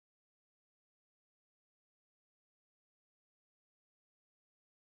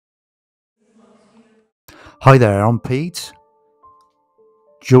Hi there, I'm Pete.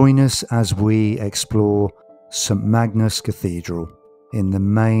 Join us as we explore St Magnus Cathedral in the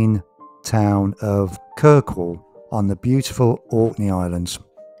main town of Kirkwall on the beautiful Orkney Islands.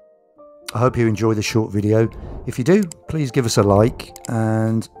 I hope you enjoy the short video. If you do, please give us a like,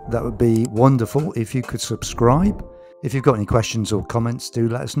 and that would be wonderful if you could subscribe. If you've got any questions or comments, do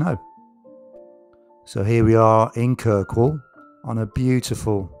let us know. So here we are in Kirkwall on a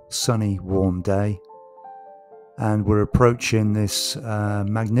beautiful, sunny, warm day. And we're approaching this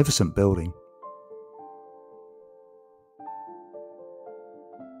magnificent building.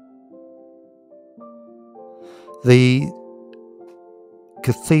 The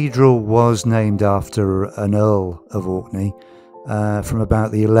cathedral was named after an Earl of Orkney from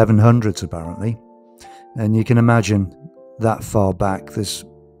about the 1100s apparently, and you can imagine that far back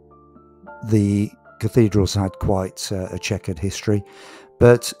the cathedral's had quite a checkered history.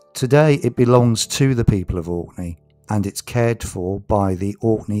 But today it belongs to the people of Orkney, and it's cared for by the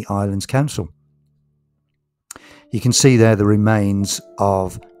Orkney Islands Council. You can see there the remains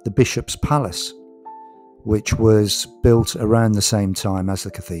of the Bishop's Palace, which was built around the same time as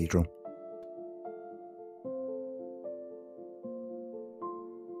the cathedral.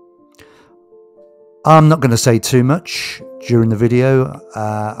 I'm not going to say too much during the video.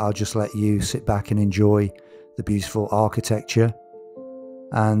 I'll just let you sit back and enjoy the beautiful architecture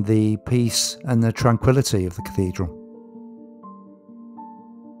and the peace and the tranquility of the cathedral.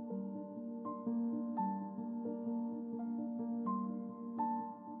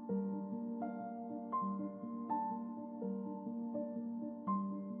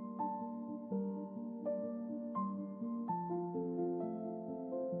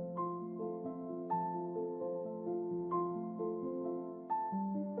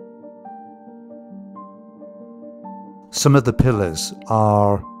 Some of the pillars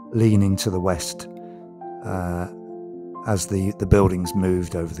are leaning to the west as the buildings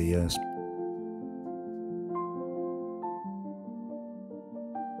moved over the years.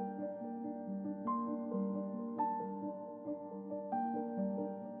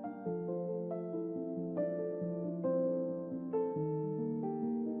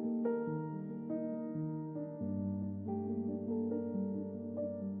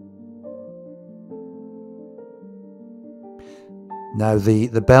 Now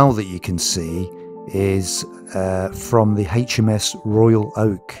the bell that you can see is from the HMS Royal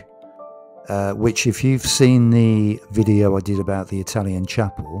Oak, which if you've seen the video I did about the Italian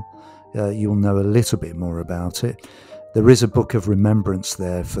chapel, you'll know a little bit more about it. There is a book of remembrance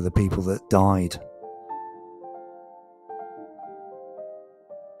there for the people that died.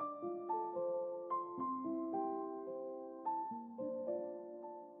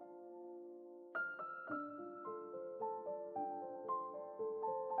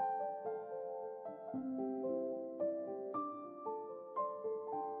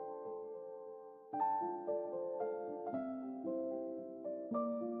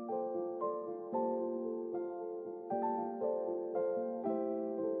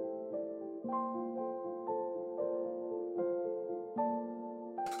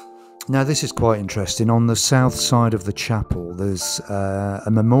 Now this is quite interesting. On the south side of the chapel there's a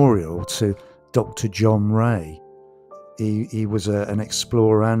memorial to Dr. John Ray. He was an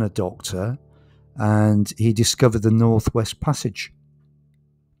explorer and a doctor, and he discovered the Northwest Passage.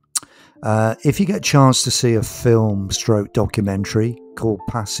 If you get a chance to see a film stroke documentary called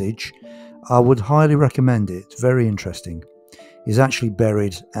Passage, I would highly recommend it. It's very interesting. He's actually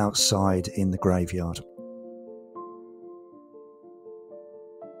buried outside in the graveyard.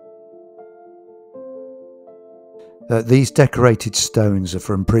 These decorated stones are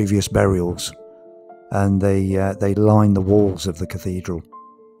from previous burials, and they line the walls of the cathedral.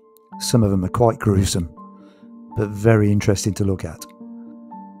 Some of them are quite gruesome, but very interesting to look at.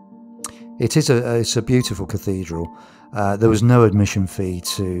 It's a beautiful cathedral. There was no admission fee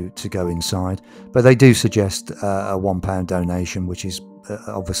to go inside, but they do suggest a £1 donation, which is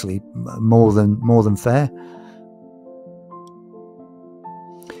obviously more than fair.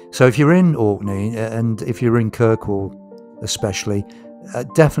 So if you're in Orkney, and if you're in Kirkwall especially,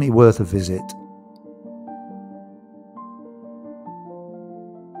 definitely worth a visit.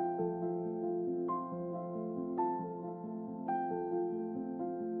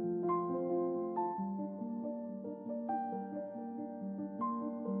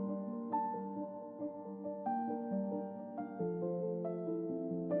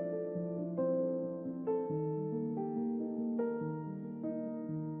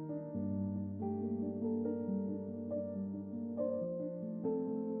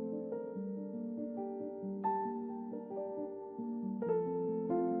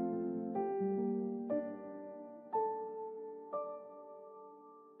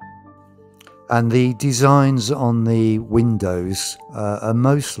 And the designs on the windows are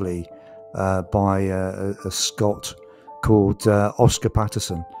mostly by a Scot called Oscar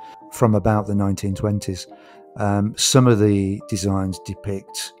Patterson from about the 1920s. Some of the designs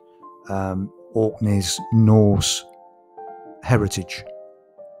depict Orkney's Norse heritage.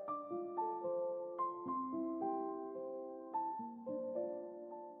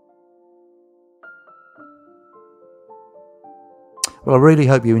 Well, I really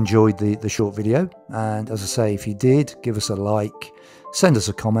hope you enjoyed the short video, and as I say, if you did, give us a like, send us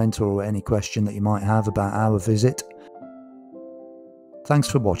a comment or any question that you might have about our visit. Thanks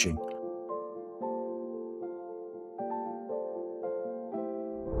for watching.